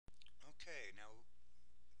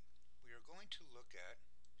going to look at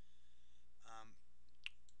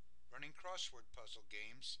running crossword puzzle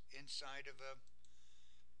games inside of a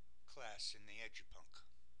class in the Edupunk.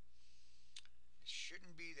 It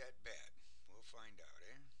shouldn't be that bad. We'll find out,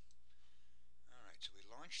 eh? Alright, so we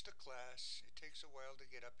launched the class. It takes a while to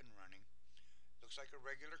get up and running. Looks like a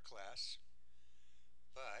regular class.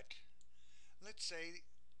 But let's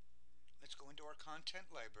go into our content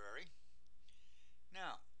library.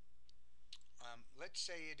 Now, let's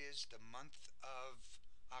say it is the month of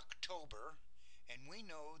October, and we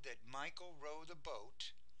know that Michael rowed the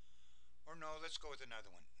boat. Or no, let's go with another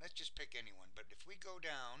one. Let's just pick any one. But if we go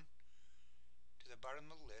down to the bottom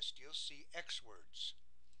of the list, you'll see X words.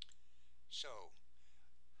 So,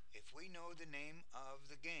 if we know the name of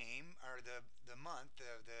the game, or the month,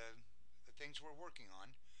 the things we're working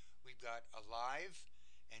on, we've got alive,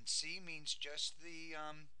 and C means just the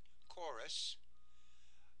chorus.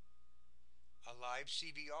 Alive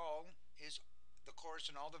CV all is the chorus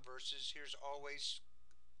and all the verses. Here's always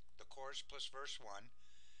the chorus plus verse 1.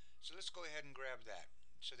 So let's go ahead and grab that.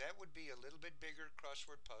 So that would be a little bit bigger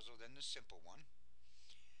crossword puzzle than the simple one.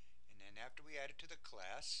 And then after we add it to the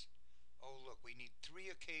class, oh look, we need 3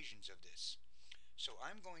 occasions of this. So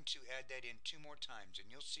I'm going to add that in 2 more times, and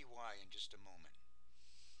you'll see why in just a moment.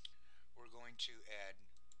 We're going to add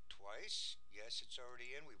twice. Yes, it's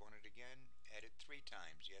already in. We want it again. Add it 3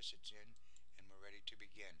 times. Yes, it's in, and we're ready to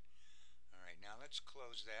begin. Alright, now let's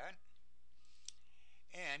close that.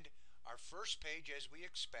 And our first page, as we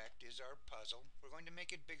expect, is our puzzle. We're going to make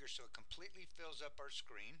it bigger so it completely fills up our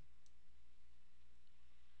screen.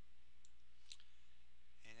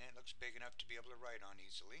 And that looks big enough to be able to write on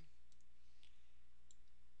easily.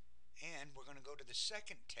 And we're going to go to the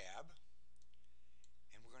second tab,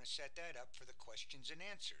 and we're going to set that up for the questions and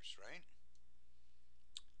answers, right?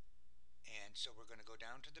 And so we're going to go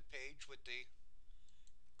down to the page with the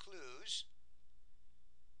clues.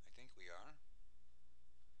 I think we are.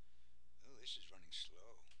 Ooh, this is running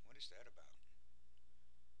slow. What is that about?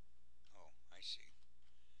 Oh, I see.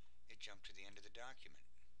 It jumped to the end of the document.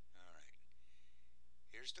 Alright.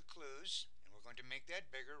 Here's the clues, and we're going to make that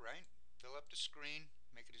bigger, right? Fill up the screen,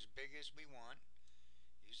 make it as big as we want.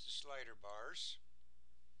 Use the slider bars.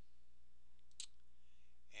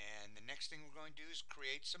 And the next thing we're going to do is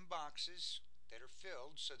create some boxes that are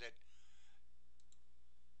filled so that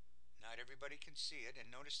not everybody can see it.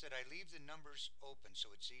 And notice that I leave the numbers open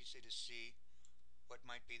so it's easy to see what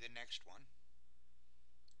might be the next one.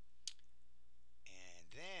 And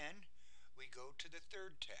then we go to the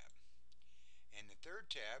third tab. And the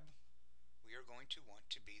third tab, we are going to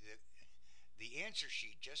want to be the answer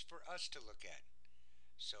sheet just for us to look at.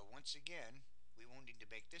 So once again, we won't need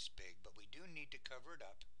to make this big, but we do need to cover it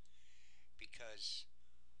up, because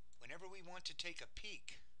whenever we want to take a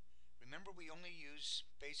peek, remember we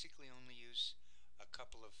basically only use a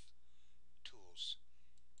couple of tools.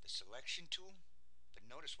 The selection tool, but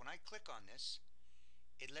notice when I click on this,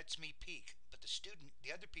 it lets me peek, but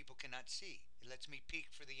the other people cannot see. It lets me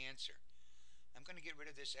peek for the answer. I'm going to get rid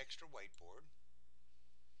of this extra whiteboard,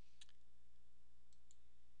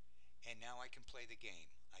 and now I can play the game.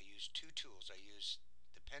 I use 2 tools. I use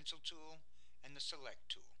the pencil tool and the select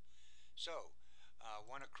tool. So,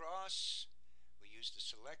 one across, we use the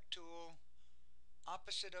select tool.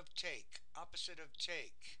 Opposite of take, opposite of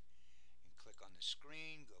take. And click on the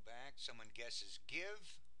screen, go back. Someone guesses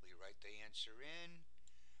give. We write the answer in.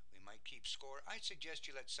 We might keep score. I suggest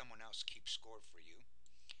you let someone else keep score for you.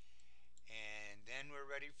 And then we're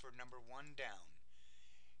ready for number 1 down.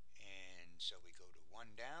 And so we go to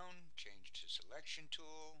 1 down, change to selection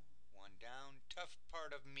tool, 1 down, tough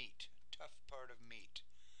part of meat, tough part of meat.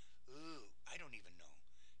 Ooh, I don't even know.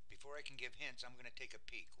 Before I can give hints, I'm going to take a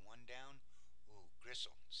peek. 1 down, ooh,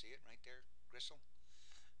 gristle. See it right there? Gristle?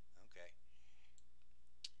 Okay.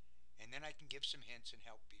 And then I can give some hints and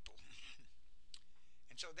help people.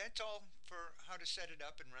 And so that's all for how to set it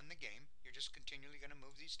up and run the game. You're just continually going to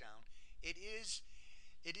move these down. It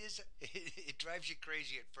drives you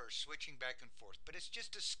crazy at first, switching back and forth, but it's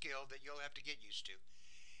just a skill that you'll have to get used to.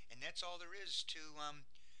 And that's all there is to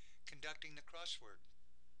conducting the crossword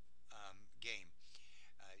game.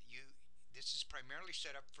 This is primarily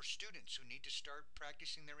set up for students who need to start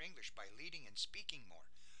practicing their English by leading and speaking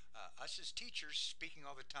more. Us as teachers, speaking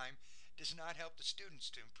all the time does not help the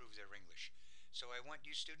students to improve their English. So I want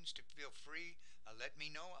you students to feel free. Let me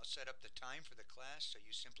know. I'll set up the time for the class, so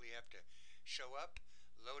you simply have to show up,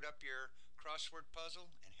 load up your crossword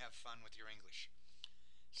puzzle, and have fun with your English.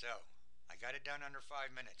 So, I got it done under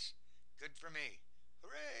 5 minutes. Good for me.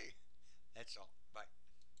 Hooray! That's all.